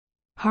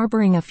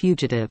Harboring a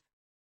fugitive.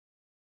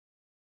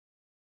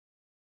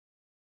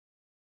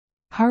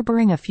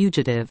 Harboring a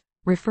fugitive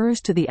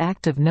refers to the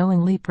act of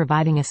knowingly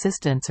providing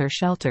assistance or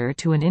shelter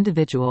to an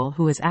individual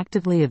who is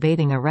actively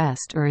evading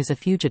arrest or is a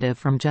fugitive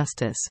from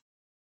justice.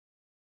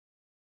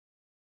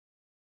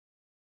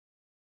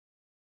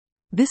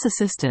 This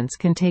assistance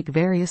can take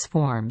various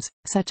forms,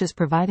 such as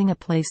providing a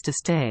place to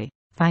stay,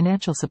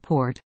 financial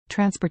support,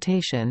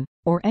 transportation,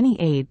 or any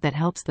aid that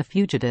helps the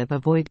fugitive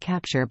avoid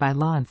capture by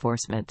law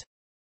enforcement.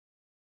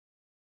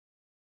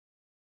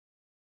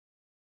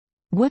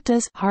 What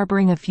does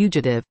harboring a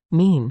fugitive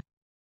mean?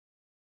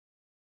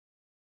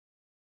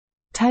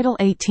 Title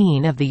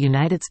 18 of the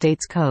United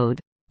States Code,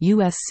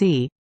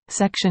 USC,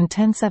 Section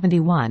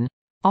 1071,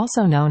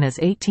 also known as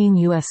 18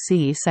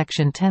 USC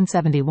Section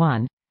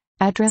 1071,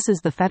 addresses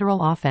the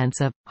federal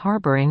offense of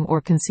harboring or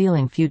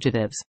concealing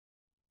fugitives.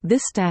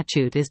 This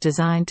statute is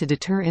designed to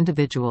deter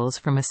individuals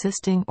from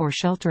assisting or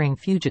sheltering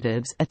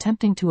fugitives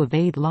attempting to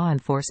evade law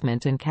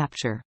enforcement and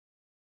capture.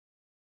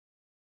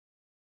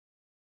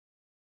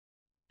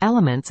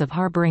 Elements of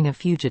harboring a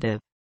fugitive.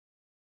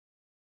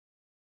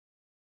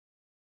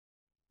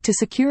 To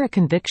secure a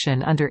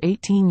conviction under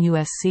 18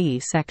 U.S.C.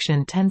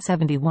 Section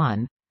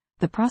 1071,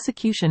 the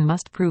prosecution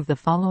must prove the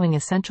following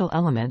essential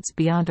elements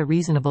beyond a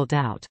reasonable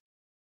doubt.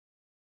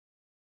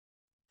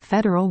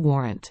 Federal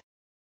warrant.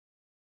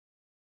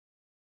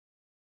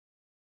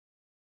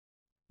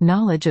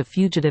 Knowledge of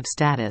fugitive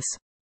status.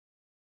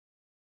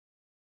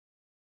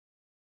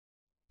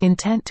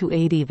 Intent to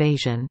aid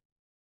evasion.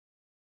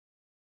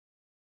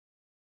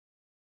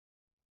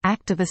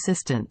 Act of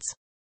assistance.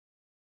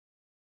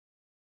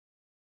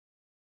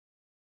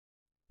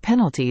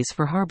 Penalties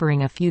for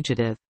harboring a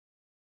fugitive.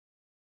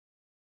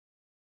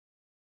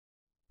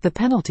 The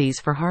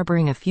penalties for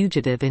harboring a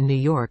fugitive in New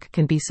York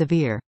can be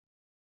severe.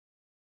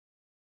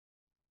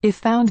 If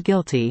found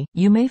guilty,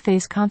 you may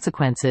face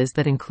consequences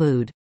that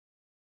include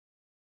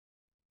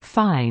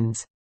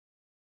fines,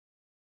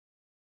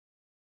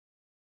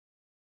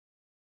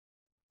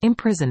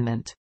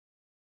 imprisonment,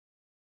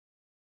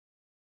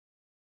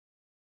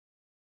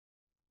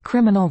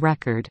 criminal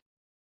record,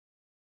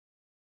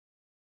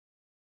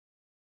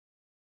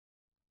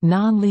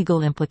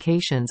 non-legal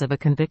implications of a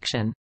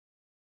conviction.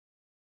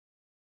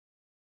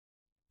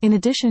 In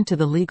addition to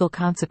the legal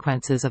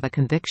consequences of a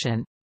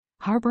conviction,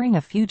 harboring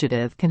a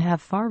fugitive can have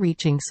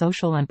far-reaching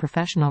social and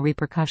professional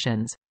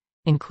repercussions,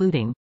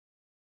 including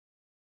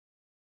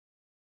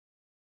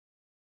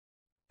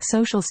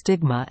social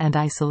stigma and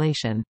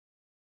isolation,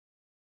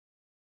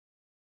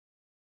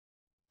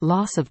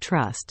 loss of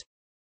trust,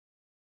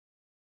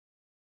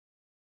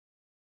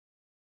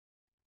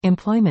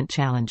 employment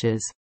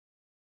challenges,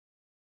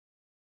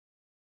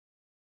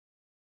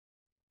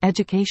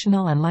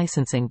 educational and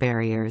licensing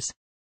barriers,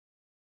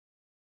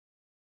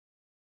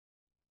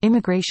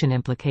 immigration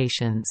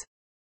implications.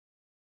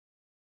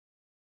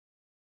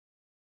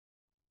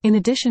 In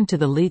addition to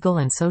the legal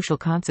and social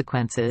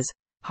consequences,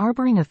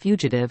 harboring a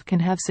fugitive can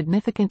have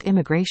significant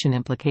immigration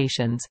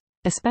implications,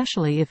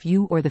 especially if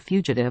you or the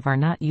fugitive are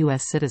not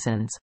U.S.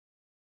 citizens.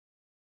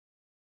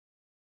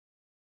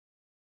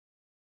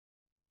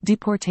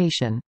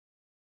 Deportation.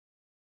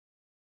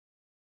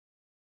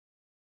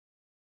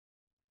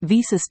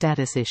 Visa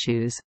status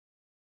issues.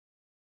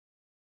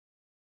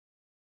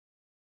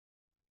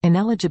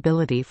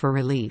 Ineligibility for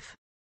relief.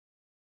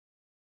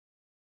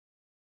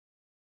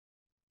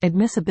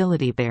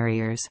 Admissibility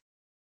barriers.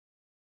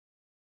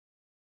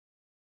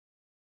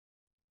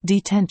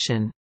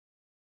 Detention.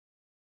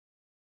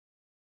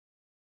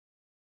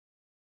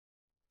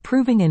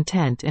 Proving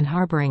intent in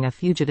harboring a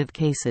fugitive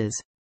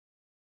cases.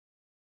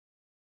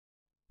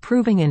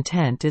 Proving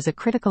intent is a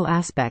critical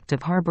aspect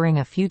of harboring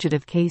a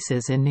fugitive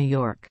cases in New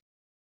York.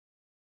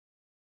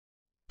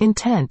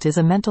 Intent is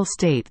a mental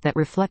state that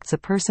reflects a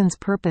person's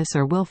purpose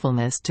or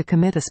willfulness to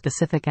commit a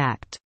specific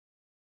act.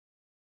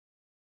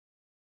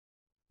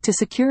 To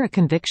secure a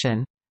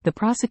conviction, the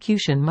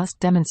prosecution must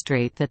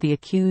demonstrate that the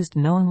accused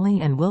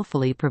knowingly and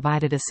willfully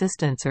provided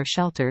assistance or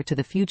shelter to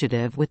the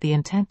fugitive with the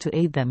intent to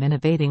aid them in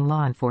evading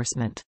law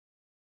enforcement.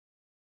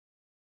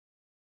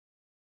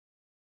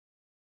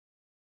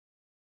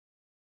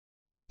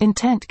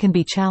 Intent can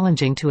be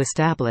challenging to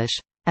establish,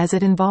 as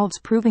it involves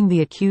proving the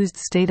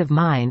accused's state of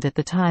mind at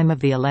the time of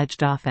the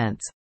alleged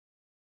offense.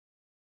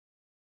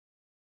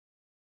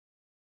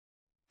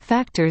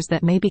 Factors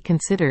that may be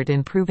considered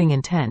in proving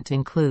intent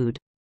include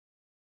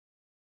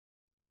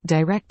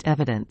direct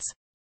evidence.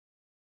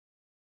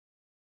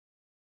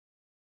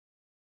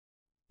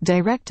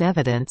 Direct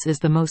evidence is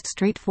the most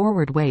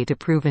straightforward way to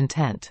prove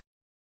intent.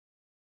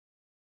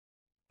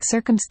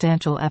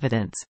 Circumstantial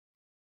evidence.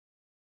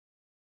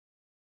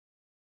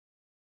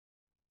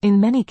 In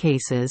many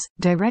cases,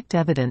 direct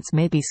evidence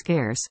may be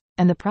scarce,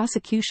 and the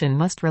prosecution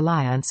must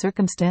rely on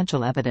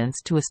circumstantial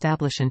evidence to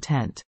establish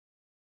intent.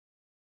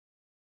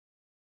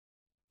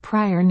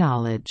 Prior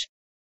knowledge.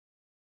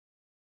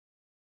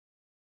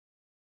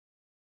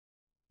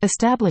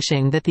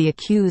 Establishing that the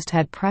accused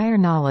had prior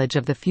knowledge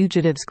of the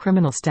fugitive's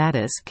criminal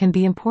status can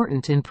be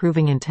important in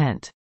proving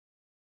intent.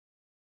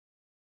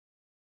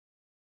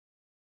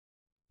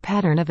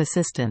 Pattern of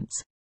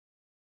assistance.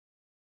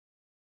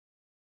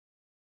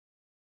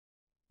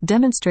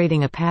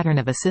 Demonstrating a pattern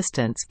of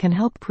assistance can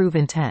help prove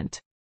intent.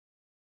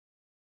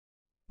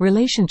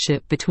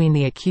 Relationship between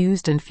the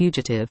accused and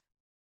fugitive.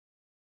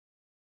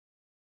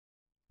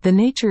 The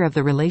nature of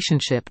the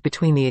relationship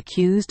between the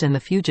accused and the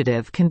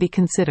fugitive can be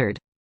considered.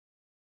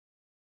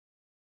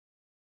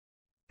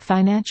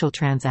 Financial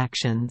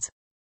transactions.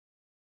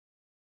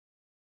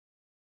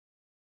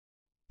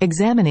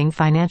 Examining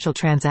financial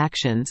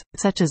transactions,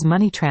 such as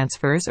money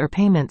transfers or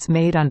payments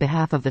made on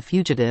behalf of the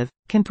fugitive,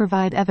 can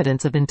provide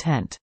evidence of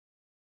intent.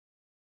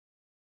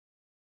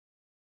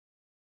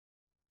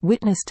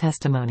 Witness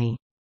testimony.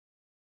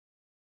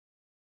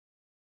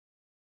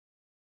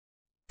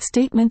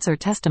 Statements or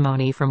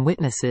testimony from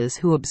witnesses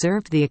who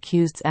observed the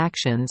accused's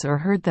actions or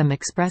heard them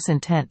express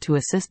intent to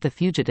assist the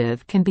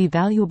fugitive can be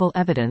valuable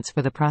evidence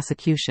for the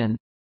prosecution.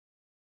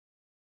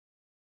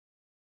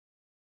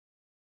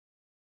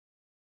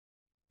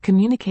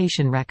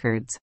 Communication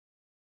records.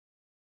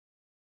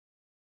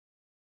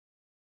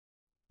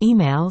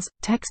 Emails,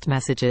 text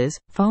messages,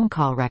 phone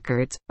call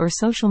records, or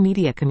social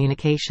media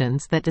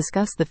communications that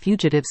discuss the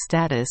fugitive's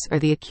status or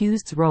the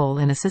accused's role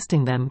in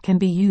assisting them can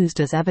be used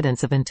as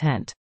evidence of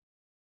intent.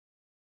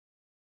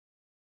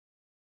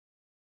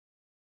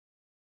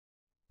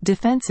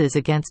 Defenses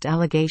against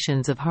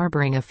allegations of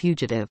harboring a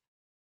fugitive.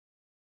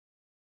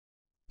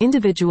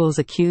 Individuals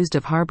accused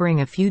of harboring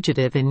a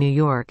fugitive in New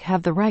York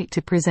have the right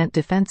to present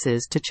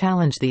defenses to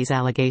challenge these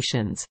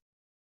allegations.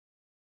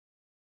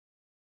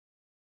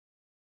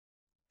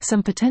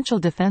 Some potential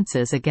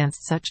defenses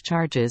against such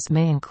charges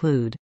may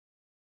include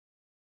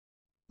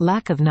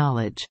lack of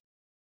knowledge,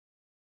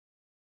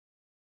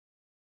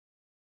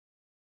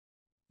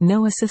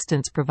 no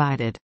assistance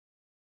provided,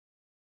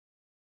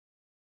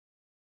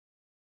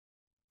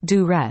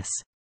 duress,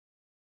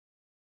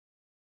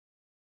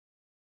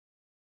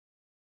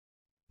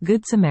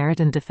 Good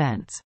Samaritan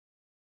defense.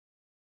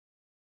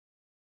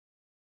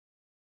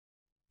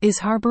 Is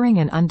harboring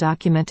an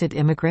undocumented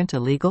immigrant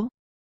illegal?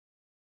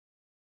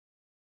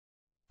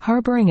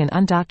 Harboring an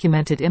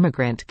undocumented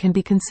immigrant can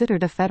be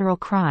considered a federal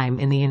crime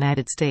in the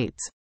United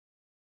States.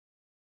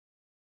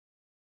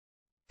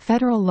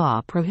 Federal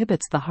law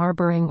prohibits the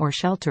harboring or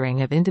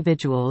sheltering of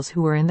individuals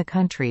who are in the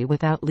country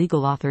without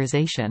legal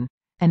authorization,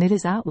 and it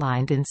is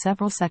outlined in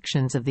several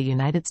sections of the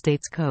United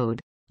States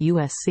Code,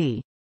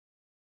 USC.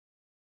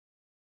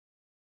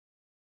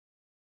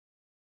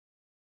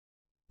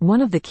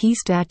 One of the key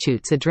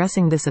statutes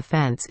addressing this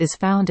offense is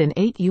found in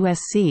 8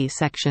 U.S.C.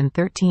 Section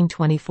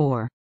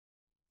 1324.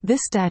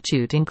 This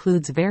statute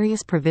includes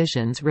various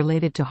provisions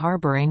related to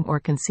harboring or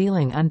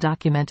concealing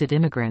undocumented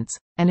immigrants,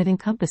 and it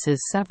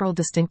encompasses several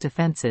distinct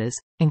offenses,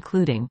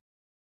 including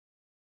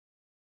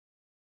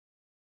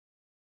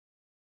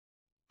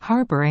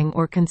harboring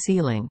or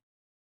concealing,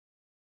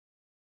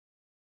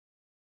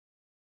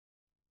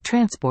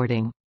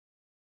 transporting,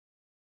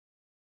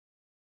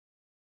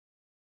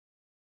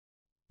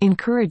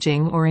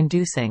 encouraging or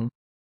inducing,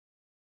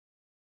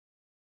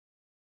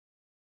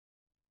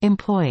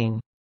 employing.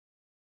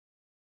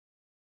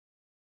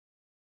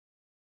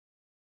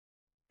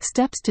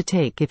 Steps to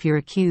take if you're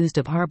accused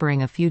of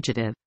harboring a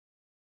fugitive.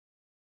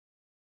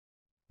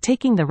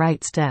 Taking the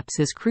right steps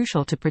is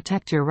crucial to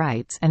protect your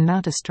rights and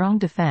mount a strong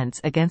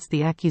defense against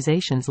the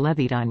accusations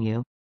levied on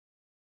you.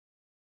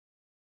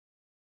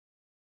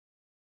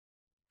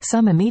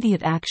 Some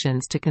immediate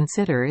actions to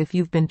consider if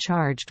you've been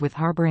charged with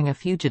harboring a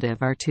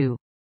fugitive are to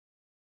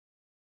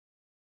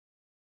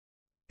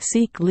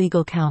seek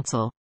legal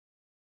counsel.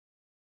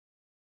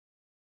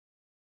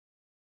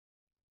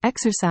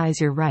 Exercise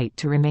your right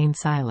to remain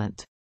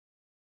silent.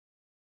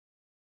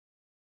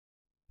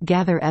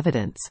 Gather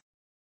evidence.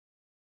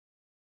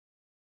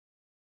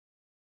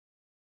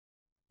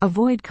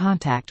 Avoid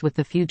contact with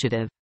the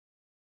fugitive.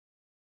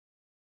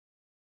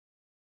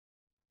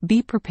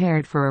 Be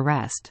prepared for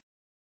arrest.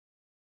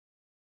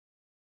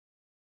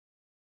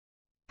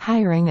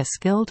 Hiring a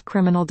skilled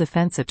criminal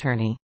defense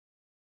attorney.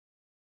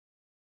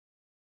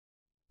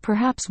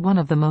 Perhaps one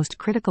of the most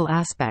critical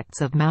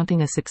aspects of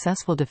mounting a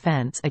successful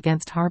defense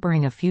against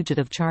harboring a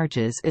fugitive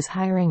charges is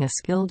hiring a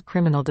skilled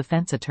criminal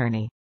defense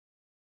attorney.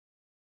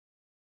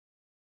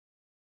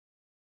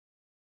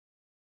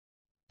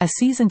 A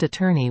seasoned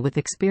attorney with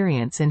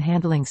experience in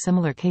handling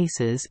similar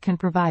cases can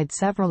provide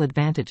several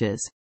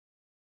advantages.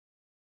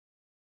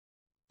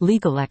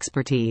 Legal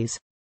expertise.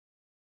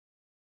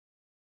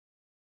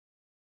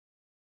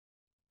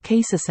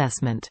 Case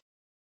assessment.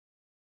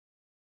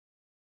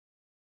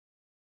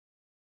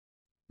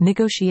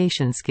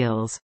 Negotiation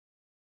skills.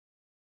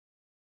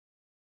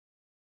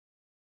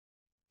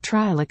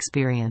 Trial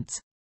experience.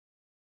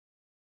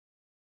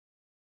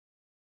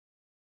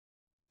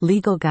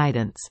 Legal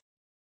guidance.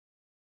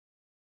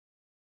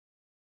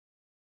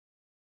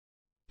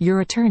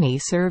 Your attorney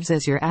serves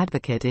as your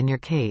advocate in your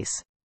case.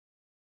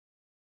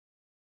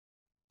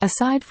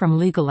 Aside from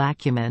legal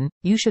acumen,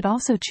 you should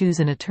also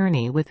choose an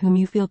attorney with whom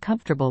you feel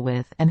comfortable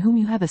with and whom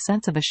you have a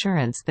sense of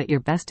assurance that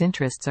your best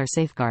interests are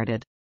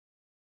safeguarded.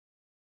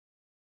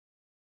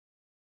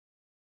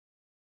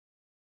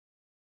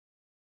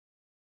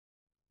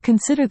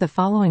 Consider the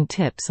following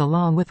tips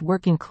along with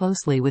working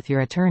closely with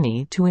your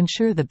attorney to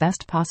ensure the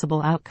best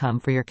possible outcome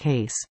for your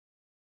case.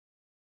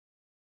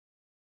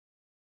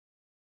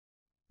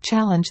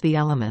 Challenge the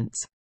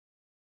elements.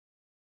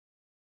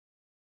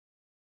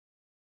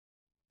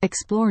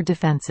 Explore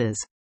defenses.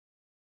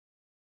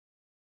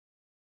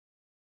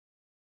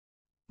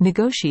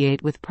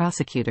 Negotiate with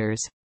prosecutors.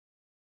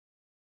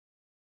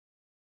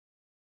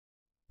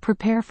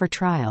 Prepare for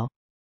trial.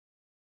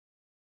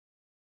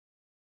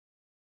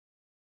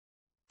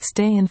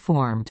 Stay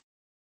informed.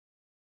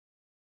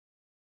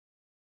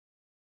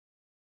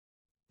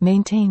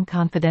 Maintain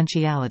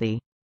confidentiality.